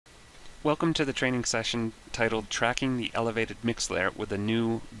Welcome to the training session titled Tracking the Elevated Mix Layer with a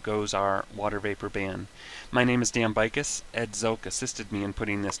New GOES-R Water Vapor Band. My name is Dan Bicus. Ed Zoke assisted me in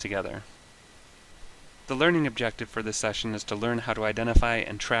putting this together. The learning objective for this session is to learn how to identify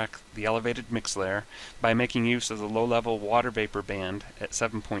and track the elevated mix layer by making use of the low-level water vapor band at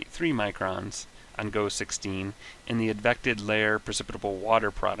 7.3 microns on GOES 16 and the Advected Layer Precipitable Water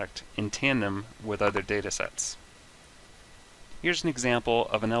product in tandem with other datasets. Here's an example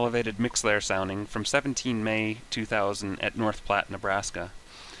of an elevated mix layer sounding from 17 May 2000 at North Platte, Nebraska.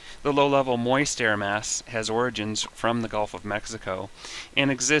 The low-level moist air mass has origins from the Gulf of Mexico and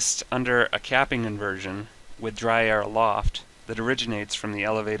exists under a capping inversion with dry air aloft that originates from the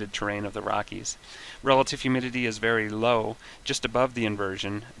elevated terrain of the Rockies. Relative humidity is very low, just above the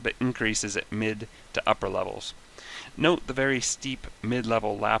inversion, but increases at mid to upper levels. Note the very steep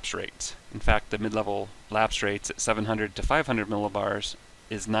mid-level lapse rates. In fact, the mid-level lapse rates at 700 to 500 millibars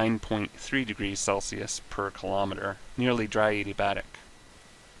is 9.3 degrees Celsius per kilometer, nearly dry adiabatic.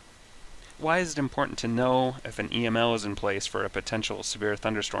 Why is it important to know if an EML is in place for a potential severe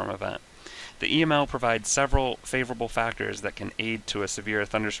thunderstorm event? The EML provides several favorable factors that can aid to a severe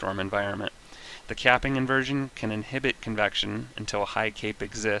thunderstorm environment. The capping inversion can inhibit convection until a high cape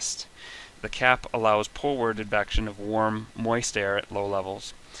exists. The cap allows poleward advection of warm, moist air at low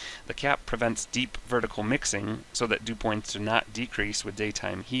levels. The cap prevents deep vertical mixing so that dew points do not decrease with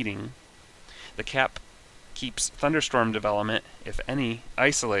daytime heating. The cap keeps thunderstorm development, if any,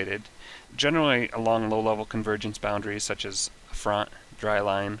 isolated, generally along low-level convergence boundaries such as a front, dry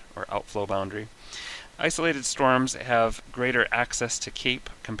line, or outflow boundary. Isolated storms have greater access to cape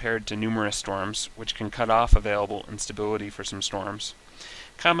compared to numerous storms, which can cut off available instability for some storms.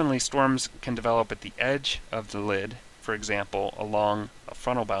 Commonly, storms can develop at the edge of the lid, for example, along a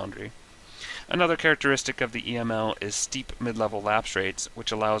frontal boundary. Another characteristic of the EML is steep mid-level lapse rates,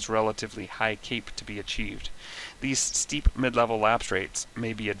 which allows relatively high cape to be achieved. These steep mid-level lapse rates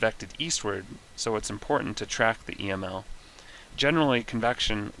may be advected eastward, so it's important to track the EML. Generally,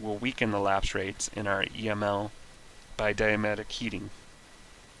 convection will weaken the lapse rates in our EML by diametric heating.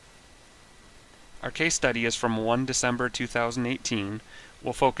 Our case study is from 1 December 2018.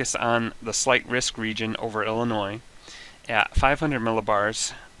 We'll focus on the slight risk region over Illinois. At 500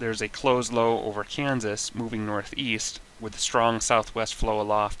 millibars, there's a closed low over Kansas moving northeast with strong southwest flow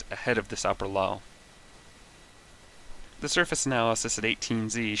aloft ahead of this upper low. The surface analysis at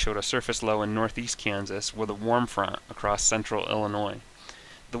 18Z showed a surface low in northeast Kansas with a warm front across central Illinois.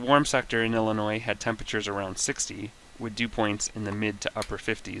 The warm sector in Illinois had temperatures around 60, with dew points in the mid to upper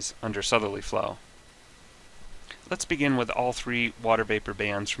 50s under southerly flow. Let's begin with all three water vapor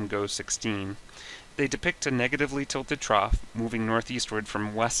bands from GOES 16. They depict a negatively tilted trough moving northeastward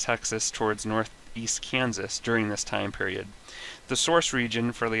from West Texas towards northeast Kansas during this time period. The source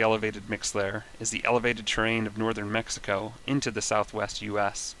region for the elevated mix layer is the elevated terrain of northern Mexico into the southwest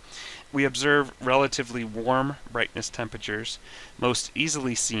U.S. We observe relatively warm brightness temperatures, most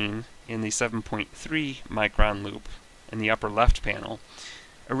easily seen in the 7.3 micron loop in the upper left panel,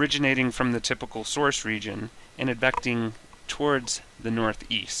 originating from the typical source region and advecting towards the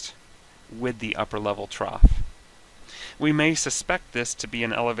northeast with the upper level trough. We may suspect this to be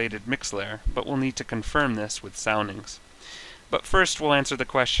an elevated mix layer, but we'll need to confirm this with soundings. But first we'll answer the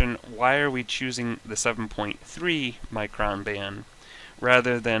question, why are we choosing the 7.3 micron band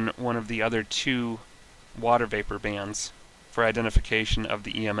rather than one of the other two water vapor bands for identification of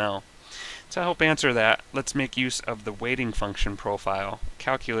the EML? To help answer that, let's make use of the weighting function profile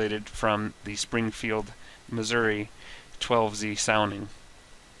calculated from the Springfield, Missouri 12Z sounding.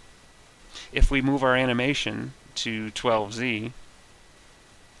 If we move our animation to 12Z,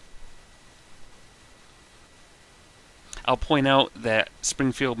 I'll point out that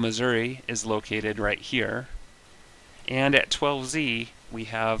Springfield, Missouri is located right here, and at 12Z we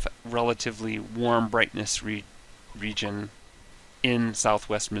have relatively warm brightness region in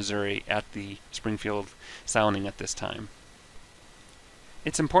southwest Missouri at the Springfield sounding at this time.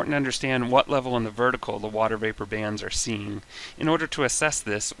 It's important to understand what level in the vertical the water vapor bands are seen. In order to assess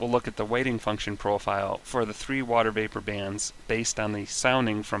this, we'll look at the weighting function profile for the three water vapor bands based on the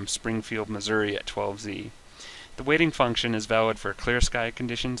sounding from Springfield, Missouri at 12Z. The weighting function is valid for clear sky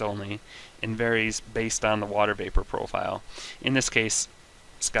conditions only and varies based on the water vapor profile. In this case,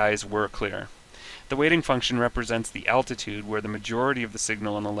 skies were clear. The weighting function represents the altitude where the majority of the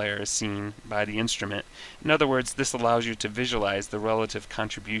signal in the layer is seen by the instrument. In other words, this allows you to visualize the relative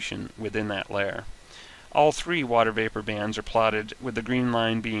contribution within that layer. All three water vapor bands are plotted with the green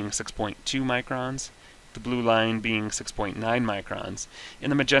line being 6.2 microns the blue line being 6.9 microns,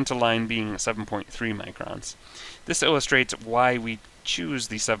 and the magenta line being 7.3 microns. This illustrates why we choose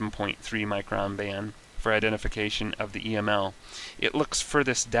the 7.3 micron band for identification of the EML. It looks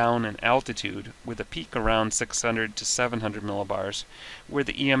furthest down in altitude, with a peak around 600 to 700 millibars, where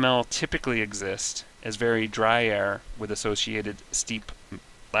the EML typically exists as very dry air with associated steep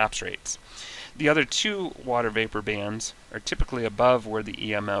lapse rates. The other two water vapor bands are typically above where the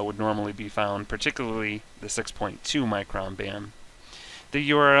EML would normally be found, particularly the 6.2 micron band. The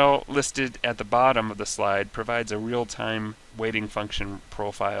URL listed at the bottom of the slide provides a real-time weighting function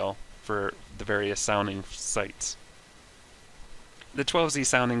profile for the various sounding sites. The 12Z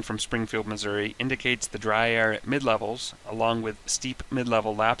sounding from Springfield, Missouri indicates the dry air at mid-levels, along with steep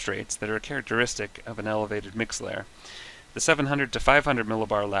mid-level lapse rates that are characteristic of an elevated mix layer. The 700 to 500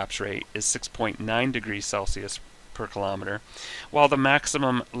 millibar lapse rate is 6.9 degrees Celsius per kilometer, while the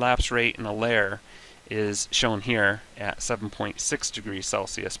maximum lapse rate in a layer is shown here at 7.6 degrees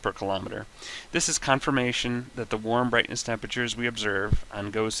Celsius per kilometer. This is confirmation that the warm brightness temperatures we observe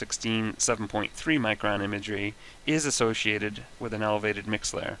on GOES 16 7.3 micron imagery is associated with an elevated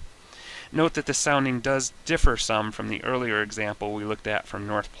mix layer. Note that the sounding does differ some from the earlier example we looked at from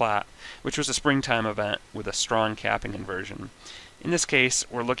North Platte, which was a springtime event with a strong capping inversion. In this case,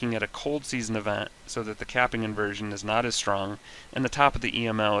 we're looking at a cold season event so that the capping inversion is not as strong and the top of the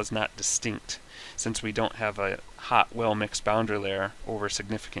EML is not distinct, since we don't have a hot, well-mixed boundary layer over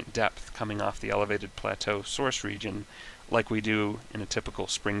significant depth coming off the elevated plateau source region like we do in a typical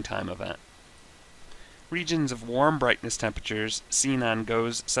springtime event. Regions of warm brightness temperatures seen on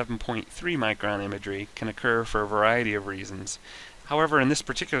GOES 7.3 micron imagery can occur for a variety of reasons. However, in this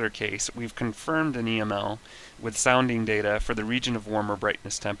particular case, we've confirmed an EML with sounding data for the region of warmer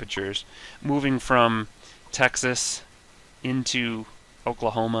brightness temperatures, moving from Texas into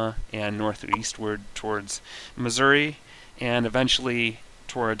Oklahoma and northeastward towards Missouri, and eventually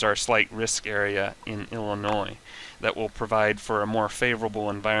towards our slight risk area in Illinois that will provide for a more favorable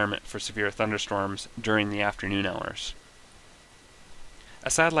environment for severe thunderstorms during the afternoon hours. A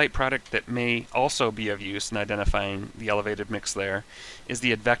satellite product that may also be of use in identifying the elevated mix layer is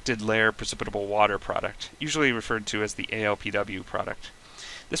the Advected Layer Precipitable Water product, usually referred to as the ALPW product.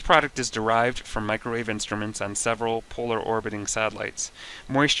 This product is derived from microwave instruments on several polar orbiting satellites.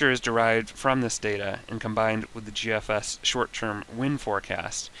 Moisture is derived from this data and combined with the GFS short-term wind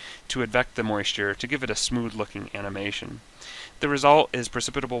forecast to advect the moisture to give it a smooth-looking animation. The result is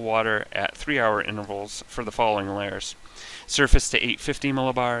precipitable water at 3-hour intervals for the following layers: surface to 850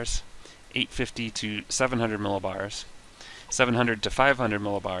 millibars, 850 to 700 millibars, 700 to 500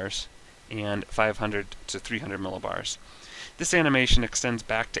 millibars, and 500 to 300 millibars. This animation extends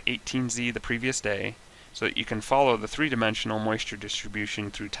back to 18Z the previous day, so that you can follow the three-dimensional moisture distribution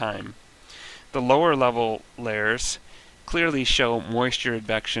through time. The lower level layers clearly show moisture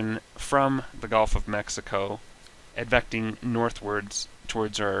advection from the Gulf of Mexico, advecting northwards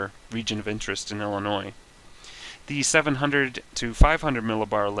towards our region of interest in Illinois. The 700 to 500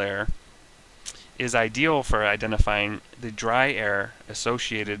 millibar layer is ideal for identifying the dry air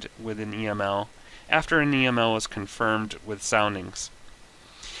associated with an EML after an EML is confirmed with soundings.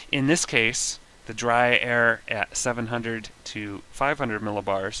 In this case, the dry air at 700 to 500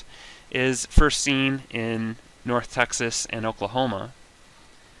 millibars is first seen in North Texas and Oklahoma,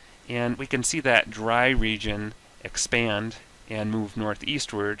 and we can see that dry region expand and move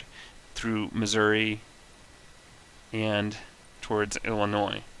northeastward through Missouri and towards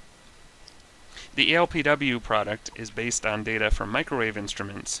Illinois. The ALPW product is based on data from microwave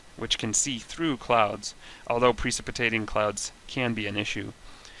instruments, which can see through clouds, although precipitating clouds can be an issue.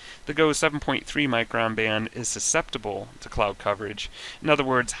 The GOES 7.3 micron band is susceptible to cloud coverage. In other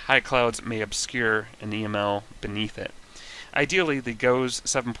words, high clouds may obscure an EML beneath it. Ideally, the GOES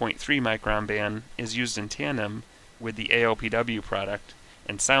 7.3 micron band is used in tandem with the ALPW product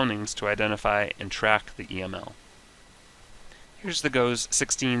and soundings to identify and track the EML. Here's the GOES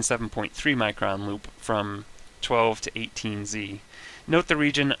 16 7.3 micron loop from 12 to 18Z. Note the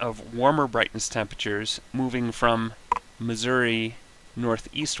region of warmer brightness temperatures moving from Missouri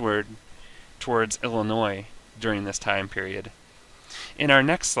northeastward towards Illinois during this time period. In our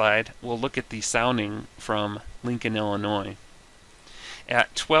next slide, we'll look at the sounding from Lincoln, Illinois.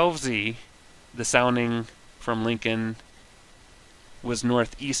 At 12Z, the sounding from Lincoln was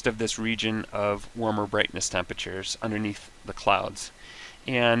northeast of this region of warmer brightness temperatures underneath the clouds.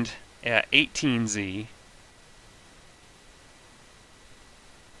 And at 18Z,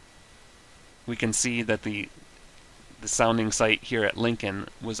 we can see that the sounding site here at Lincoln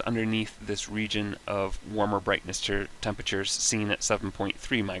was underneath this region of warmer brightness temperatures seen at 7.3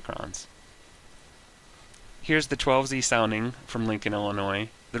 microns. Here's the 12Z sounding from Lincoln, Illinois.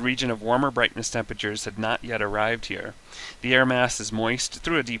 The region of warmer brightness temperatures had not yet arrived here. The air mass is moist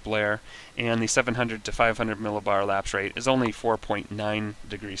through a deep layer, and the 700 to 500 millibar lapse rate is only 4.9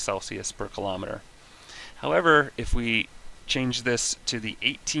 degrees Celsius per kilometer. However, if we change this to the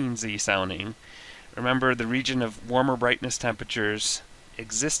 18Z sounding, remember the region of warmer brightness temperatures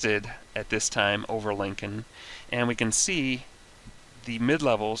existed at this time over Lincoln, and we can see the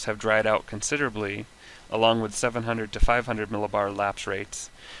mid-levels have dried out considerably, along with 700 to 500 millibar lapse rates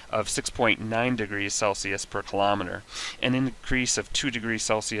of 6.9 degrees Celsius per kilometer, an increase of 2 degrees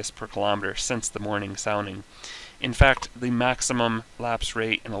Celsius per kilometer since the morning sounding. In fact, the maximum lapse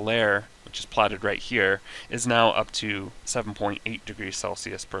rate in a layer, which is plotted right here, is now up to 7.8 degrees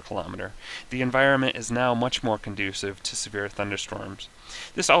Celsius per kilometer. The environment is now much more conducive to severe thunderstorms.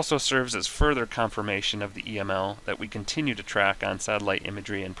 This also serves as further confirmation of the EML that we continue to track on satellite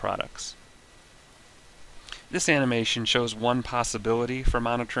imagery and products. This animation shows one possibility for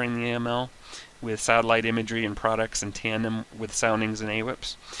monitoring the EML with satellite imagery and products in tandem with soundings and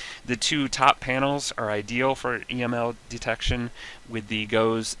AWIPS. The two top panels are ideal for EML detection, with the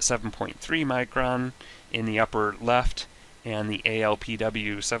GOES 7.3 micron in the upper left and the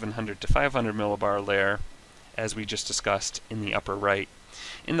ALPW 700 to 500 millibar layer, as we just discussed, in the upper right.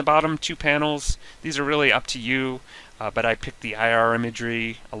 In the bottom two panels, these are really up to you, but I picked the IR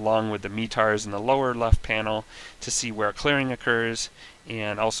imagery along with the METARs in the lower left panel to see where clearing occurs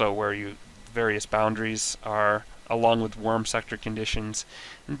and also where various boundaries are, along with warm sector conditions.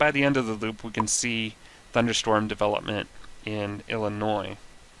 And by the end of the loop, we can see thunderstorm development in Illinois.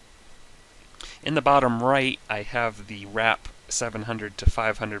 In the bottom right, I have the RAP 700 to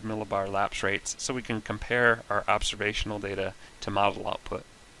 500 millibar lapse rates, so we can compare our observational data to model output.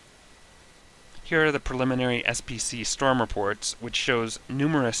 Here are the preliminary SPC storm reports, which shows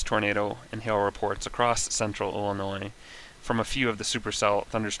numerous tornado and hail reports across central Illinois from a few of the supercell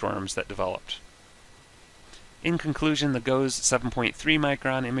thunderstorms that developed. In conclusion, the GOES 7.3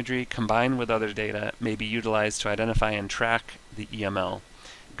 micron imagery combined with other data may be utilized to identify and track the EML.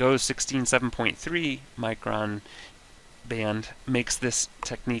 GOES 7.3 micron band makes this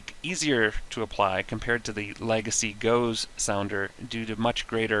technique easier to apply compared to the legacy GOES sounder due to much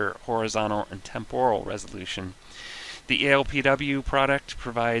greater horizontal and temporal resolution. The ALPW product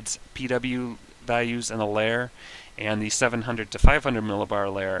provides PW values in a layer, and the 700 to 500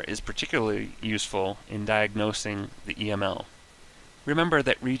 millibar layer is particularly useful in diagnosing the EML. Remember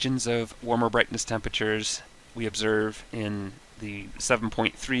that regions of warmer brightness temperatures we observe in the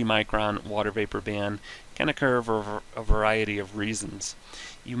 7.3 micron water vapor band can occur for a variety of reasons.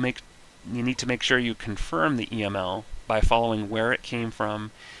 You need to make sure you confirm the EML by following where it came from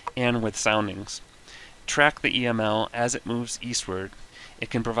and with soundings. Track the EML as it moves eastward.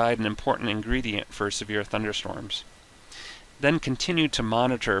 It can provide an important ingredient for severe thunderstorms. Then continue to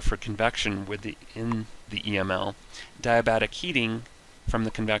monitor for convection within the EML. Diabatic heating from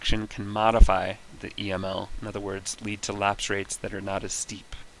the convection can modify the EML, in other words, lead to lapse rates that are not as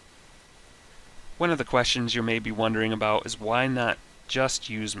steep. One of the questions you may be wondering about is why not just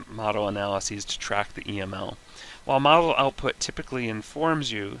use model analyses to track the EML? While model output typically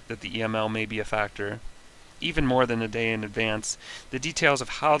informs you that the EML may be a factor, even more than a day in advance, the details of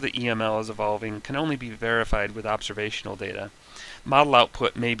how the EML is evolving can only be verified with observational data. Model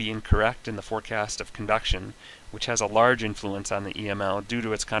output may be incorrect in the forecast of convection, which has a large influence on the EML due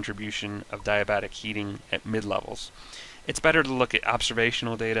to its contribution of diabatic heating at mid-levels. It's better to look at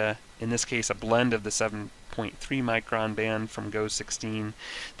observational data, in this case a blend of the 7.3 micron band from GOES 16,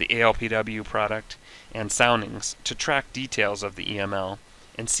 the ALPW product, and soundings to track details of the EML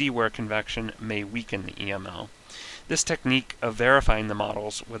and see where convection may weaken the EML. This technique of verifying the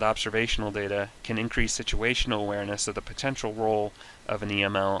models with observational data can increase situational awareness of the potential role of an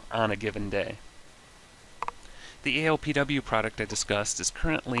EML on a given day. The ALPW product I discussed is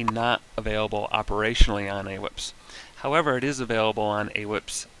currently not available operationally on AWIPS. However, it is available on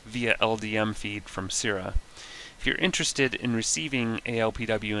AWIPS via LDM feed from CIRA. If you're interested in receiving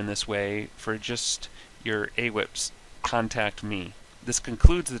ALPW in this way for just your AWIPS, contact me. This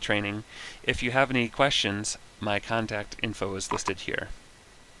concludes the training. If you have any questions, my contact info is listed here.